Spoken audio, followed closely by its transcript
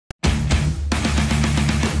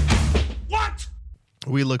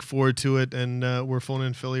We look forward to it, and we're phoning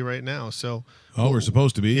in Philly right now. So, we're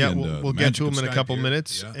supposed to be. Yeah, and, we'll get to him in a couple here.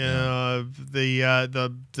 minutes. Some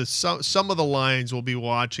of the lines we'll be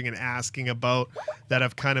watching and asking about that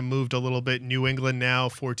have kind of moved a little bit. New England now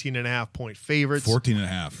 14.5-point favorites.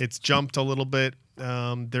 14.5. It's jumped a little bit.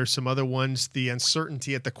 There's some other ones. The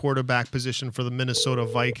uncertainty at the quarterback position for the Minnesota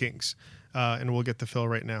Vikings, and we'll get to Phil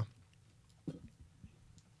right now.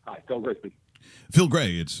 Hi, Phil Gray speaking. Phil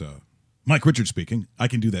Gray, it's Mike Richards speaking. I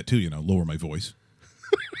can do that too, lower my voice.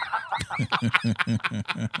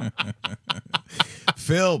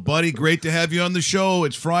 Phil, buddy, great to have you on the show.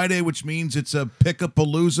 It's Friday, which means it's a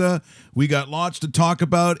pick-a-palooza. We got lots to talk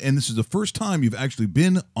about, and this is the first time you've actually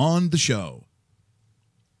been on the show.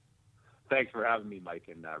 Thanks for having me, Mike,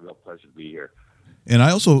 and real pleasure to be here. And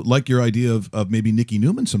I also like your idea of maybe Nicky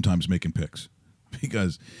Newman sometimes making picks,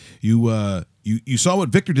 because you saw what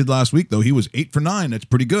Victor did last week, though. He was 8 for 9. That's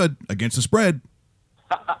pretty good against the spread.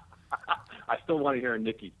 I still want to hear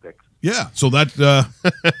Nicky's picks. Yeah, so that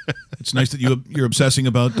it's nice that you're obsessing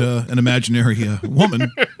about an imaginary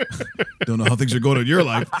woman. Don't know how things are going in your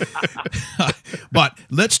life. But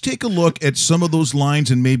let's take a look at some of those lines,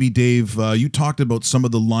 and maybe, Dave, you talked about some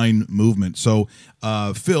of the line movement. So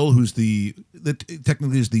Phil, who's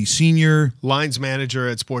technically is the senior lines manager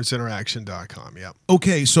at sportsinteraction.com. Yeah.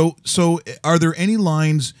 Okay, so are there any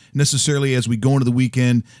lines necessarily as we go into the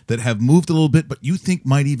weekend that have moved a little bit, but you think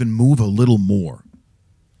might even move a little more?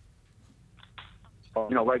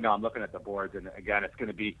 Right now I'm looking at the boards, and again, it's going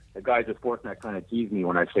to be the guys at Sportsnet kind of tease me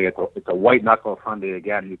when I say it's a white knuckle Sunday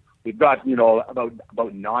again. We've got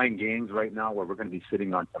about 9 games right now where we're going to be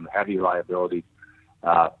sitting on some heavy liabilities.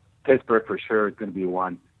 Pittsburgh for sure is going to be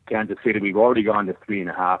one. Kansas City, we've already gone to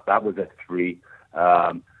 3.5. That was at 3.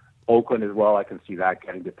 Oakland as well, I can see that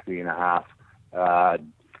getting to 3.5.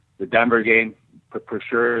 The Denver game for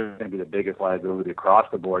sure is going to be the biggest liability across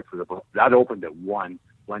the board for the book. That opened at 1.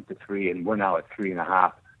 Went to 3, and we're now at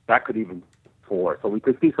 3.5. That could even 4. So we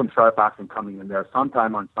could see some sharp action coming in there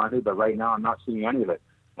sometime on Sunday, but right now I'm not seeing any of it.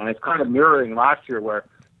 And it's kind of mirroring last year where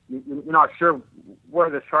you're not sure where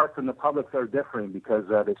the sharps and the publics are differing because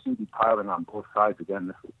they seem to be piling on both sides again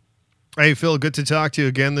this week. Hey, Phil, good to talk to you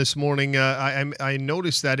again this morning. I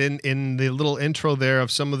noticed that in the little intro there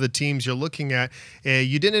of some of the teams you're looking at,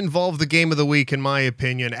 you didn't involve the game of the week, in my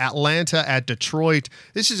opinion. Atlanta at Detroit.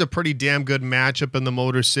 This is a pretty damn good matchup in the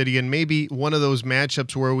Motor City, and maybe one of those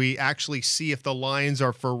matchups where we actually see if the lines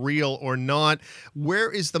are for real or not.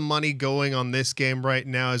 Where is the money going on this game right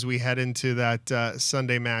now as we head into that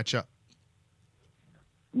Sunday matchup?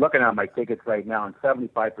 Looking at my tickets right now, and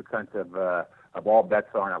 75% of all bets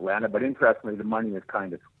are on Atlanta, but interestingly, the money is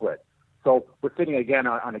kind of split. So we're sitting again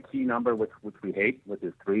on a key number, which we hate, which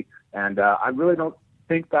is 3. And I really don't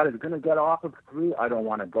think that is going to get off of 3. I don't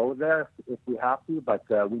want to go there if we have to, but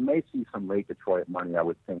we may see some late Detroit money, I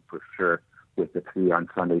would think, for sure, with the 3 on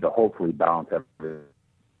Sunday to hopefully balance everything.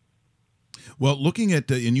 Well, looking at,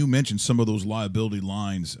 and you mentioned some of those liability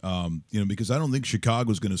lines, because I don't think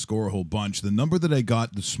Chicago's going to score a whole bunch. The number that I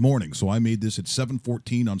got this morning, so I made this at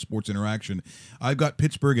 7:14 on Sports Interaction, I've got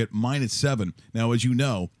Pittsburgh at -7. Now, as you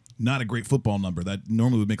know, not a great football number. That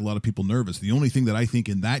normally would make a lot of people nervous. The only thing that I think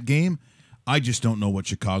in that game, I just don't know what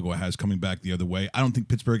Chicago has coming back the other way. I don't think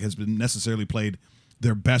Pittsburgh has been necessarily played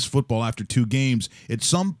their best football after 2 games. At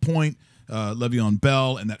some point, Le'Veon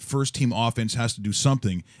Bell and that first-team offense has to do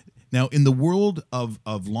something. Now, in the world of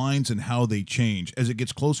lines and how they change, as it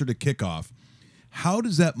gets closer to kickoff, how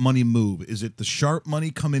does that money move? Is it the sharp money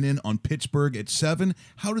coming in on Pittsburgh at 7?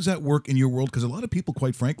 How does that work in your world? Because a lot of people,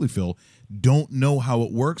 quite frankly, Phil, don't know how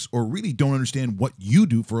it works or really don't understand what you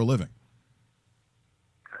do for a living.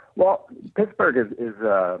 Well, Pittsburgh is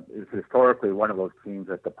historically one of those teams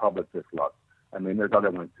that the public just loves. I mean, there's other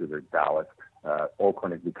ones too. There's Dallas.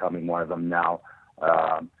 Oakland is becoming one of them now.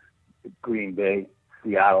 Green Bay.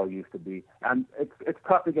 Seattle used to be, and it's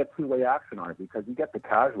tough to get two-way action on it because you get the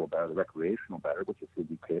casual better, the recreational better, which is who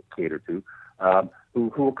we cater to,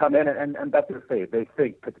 who will come in and bet their faith. They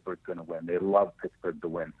think Pittsburgh's going to win. They love Pittsburgh to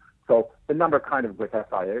win. So the number kind of with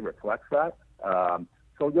SIA reflects that.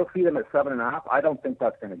 So you'll see them at 7.5. I don't think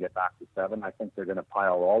that's going to get back to 7. I think they're going to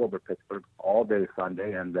pile all over Pittsburgh all day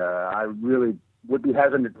Sunday, and I really would be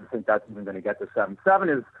hesitant to think that's even going to get to 7. 7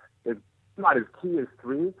 is not as key as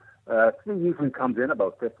 3. 3 usually comes in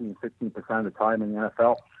about 15, 16% of the time in the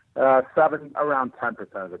NFL. 7 around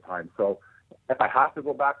 10% of the time. So if I have to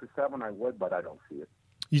go back to 7, I would, but I don't see it.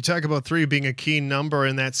 You talk about 3 being a key number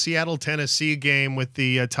in that Seattle-Tennessee game with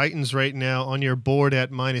the Titans right now on your board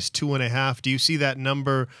at -2.5. Do you see that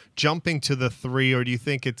number jumping to the 3, or do you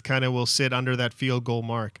think it kind of will sit under that field goal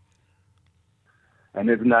mark? And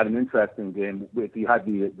isn't that an interesting game? If you had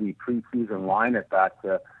the preseason line at that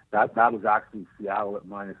was actually Seattle at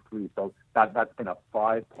 -3. So that's been a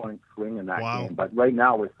 5-point swing in that game. But right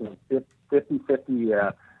now we're seeing 50-50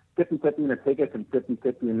 in the tickets and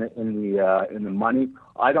 50-50 in the money.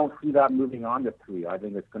 I don't see that moving on to 3. I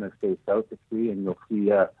think it's going to stay south of 3, and you'll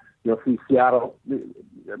see Seattle.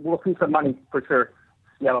 We'll see some money for sure,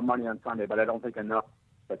 Seattle money on Sunday, but I don't think enough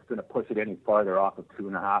that's going to push it any farther off of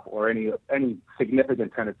 2.5 or any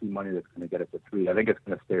significant Tennessee money that's going to get it to 3. I think it's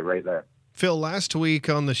going to stay right there. Phill, last week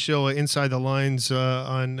on the show, Inside the Lines,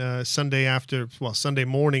 on Sunday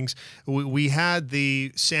mornings, we had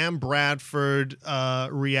the Sam Bradford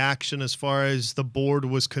reaction as far as the board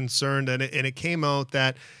was concerned, and it came out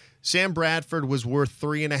that Sam Bradford was worth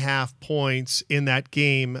 3.5 points in that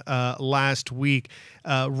game last week.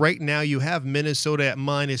 Right now, you have Minnesota at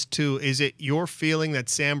 -2. Is it your feeling that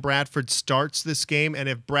Sam Bradford starts this game? And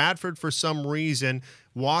if Bradford, for some reason,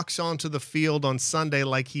 walks onto the field on Sunday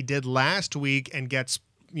like he did last week and gets,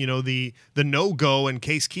 the no-go and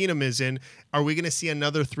Case Keenum is in, are we going to see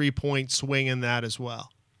another 3-point swing in that as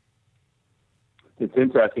well? It's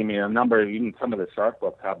interesting. I mean, even some of the sharp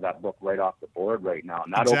books have that book right off the board right now,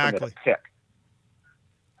 and that opened at a pick.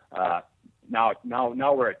 Now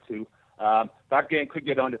we're at 2. That game could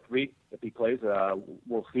get on to 3 if he plays.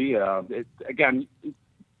 We'll see. Again,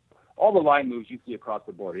 all the line moves you see across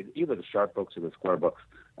the board, either the sharp books or the square books,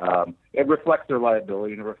 it reflects their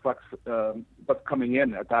liability and it reflects what's coming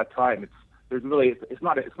in at that time. It's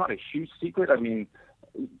not a huge secret. I mean,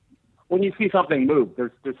 when you see something move,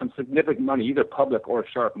 there's some significant money, either public or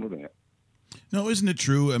sharp, moving it. No, isn't it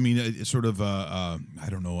true? I mean, it's sort of I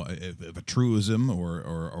don't know if a truism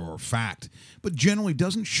or fact, but generally,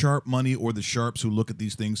 doesn't sharp money or the sharps who look at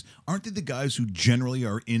these things, aren't they the guys who generally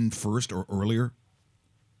are in first or earlier?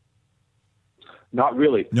 Not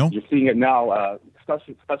really. No, you're seeing it now,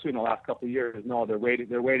 especially in the last couple of years. No, they're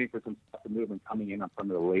waiting for some stuff to move and coming in on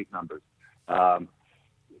some of the late numbers.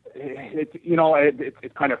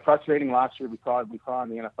 It's kind of frustrating. Last year we saw in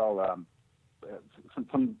the NFL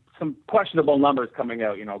some questionable numbers coming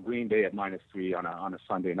out. Green Bay at -3 on a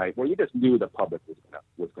Sunday night, where you just knew the public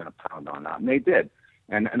was going to pound on that, and they did.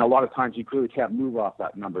 And a lot of times you clearly can't move off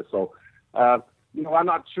that number. So. I'm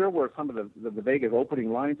not sure where some of the Vegas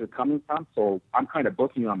opening lines are coming from, so I'm kind of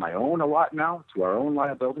booking on my own a lot now to our own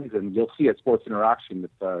liabilities, and you'll see at Sports Interaction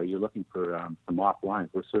that you're looking for some off lines.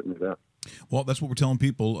 We're certainly there. Well, that's what we're telling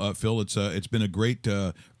people, Phill. It's been a great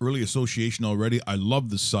early association already. I love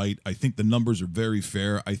the site. I think the numbers are very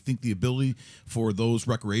fair. I think the ability for those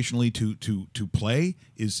recreationally to play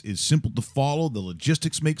is simple to follow. The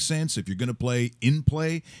logistics make sense. If you're going to play in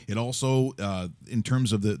play, it also in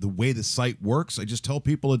terms of the way the site works. I just tell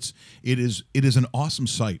people it is an awesome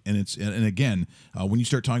site, and again when you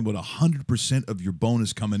start talking about 100% of your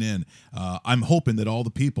bonus coming in, I'm hoping that all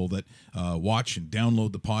the people that watch and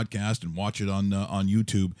download the podcast and watch it on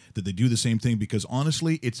YouTube, that they do the same thing, because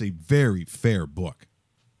honestly, it's a very fair book.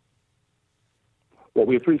 Well,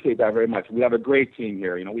 we appreciate that very much. We have a great team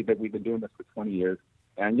here. We've been doing this for 20 years,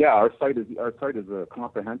 and yeah, our site is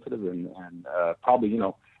comprehensive and probably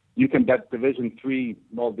you can bet Division III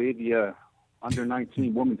Moldavia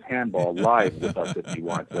under-19 women's handball live with us if you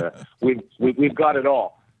want. We've got it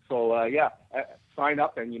all. So sign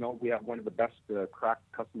up, and we have one of the best crack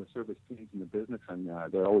customer service teams in the business, and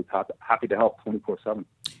they're always happy to help 24/7.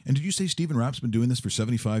 And did you say Stephen Rapp's been doing this for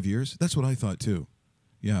 75 years? That's what I thought too.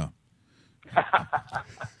 Yeah.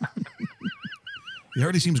 He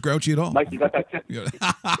hardly seems grouchy at all. Mike, you got that 10.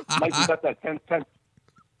 Mike, you got that 10.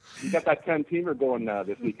 You got that 10-teamer going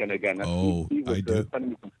this weekend again. That's I do. Sending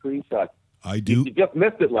me some screenshots. I do. You just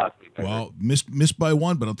missed it last week. Well, missed by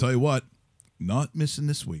one, but I'll tell you what, not missing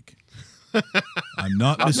this week. I'm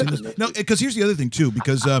not missing this. No, because here's the other thing too.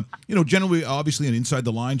 Because generally, obviously, in Inside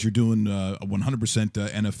the Lines, you're doing 100%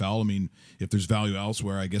 NFL. I mean, if there's value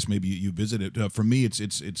elsewhere, I guess maybe you visit it. For me,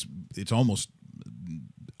 it's almost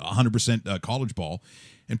 100% college ball.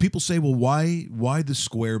 And people say, well, why the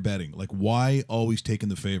square betting? Like, why always taking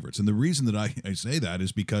the favorites? And the reason that I say that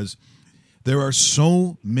is because there are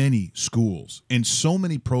so many schools and so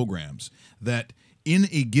many programs that in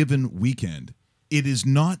a given weekend, it is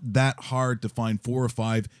not that hard to find 4 or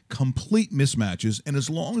 5 complete mismatches. And as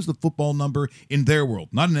long as the football number in their world,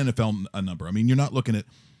 not an NFL number, I mean, you're not looking at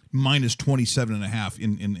minus 27.5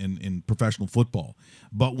 in professional football.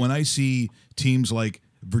 But when I see teams like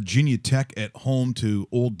Virginia Tech at home to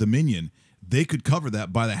Old Dominion, they could cover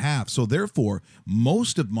that by the half. So therefore,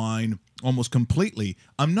 most of mine, almost completely,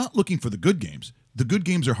 I'm not looking for the good games. The good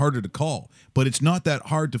games are harder to call, but it's not that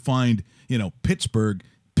hard to find, Pittsburgh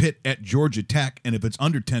Pitt at Georgia Tech, and if it's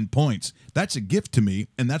under 10 points, that's a gift to me,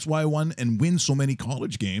 and that's why I won and win so many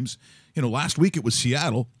college games. You know, last week it was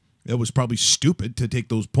Seattle. It was probably stupid to take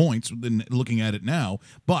those points looking at it now,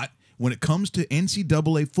 but when it comes to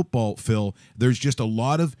NCAA football, Phil, there's just a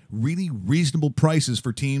lot of really reasonable prices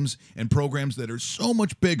for teams and programs that are so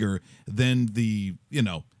much bigger than the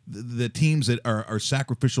teams that are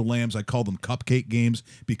sacrificial lambs. I call them cupcake games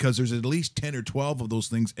because there's at least 10 or 12 of those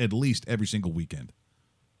things at least every single weekend.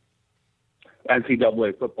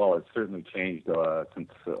 NCAA football has certainly changed since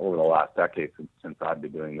over the last decade since I've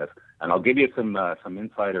been doing this. And I'll give you some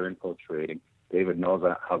insider info trading. David knows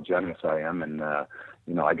how generous I am, and I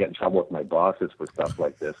get in trouble with my bosses for stuff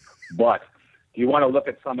like this. But if you want to look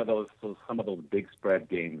at some of those big spread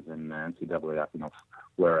games in NCAA,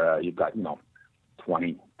 where you've got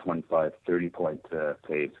 20, 25, 30-point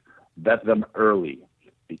saves, bet them early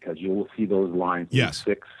because you will see those lines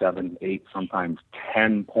 6, 7, 8, sometimes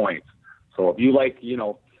 10 points. So if you like,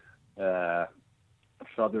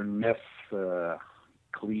 Southern Miss,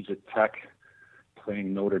 Collegiate Tech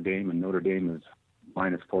playing Notre Dame, and Notre Dame is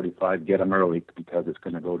minus 45, get them early because it's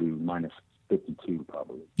going to go to minus 52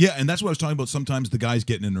 probably. Yeah, and that's what I was talking about. Sometimes the guys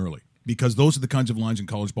getting in early because those are the kinds of lines in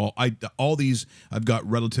college ball. All these I've got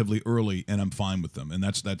relatively early, and I'm fine with them. And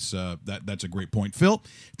that's a great point. Phil,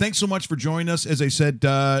 thanks so much for joining us. As I said,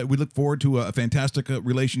 we look forward to a fantastic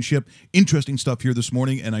relationship. Interesting stuff here this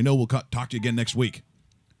morning, and I know we'll talk to you again next week.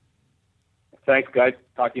 Thanks, guys.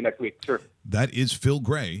 Talk to you next week. Sure. That is Phill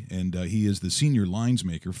Gray, and he is the senior lines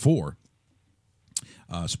maker for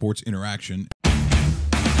Sports Interaction.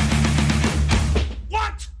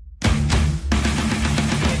 What? We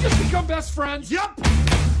just become best friends? Yep.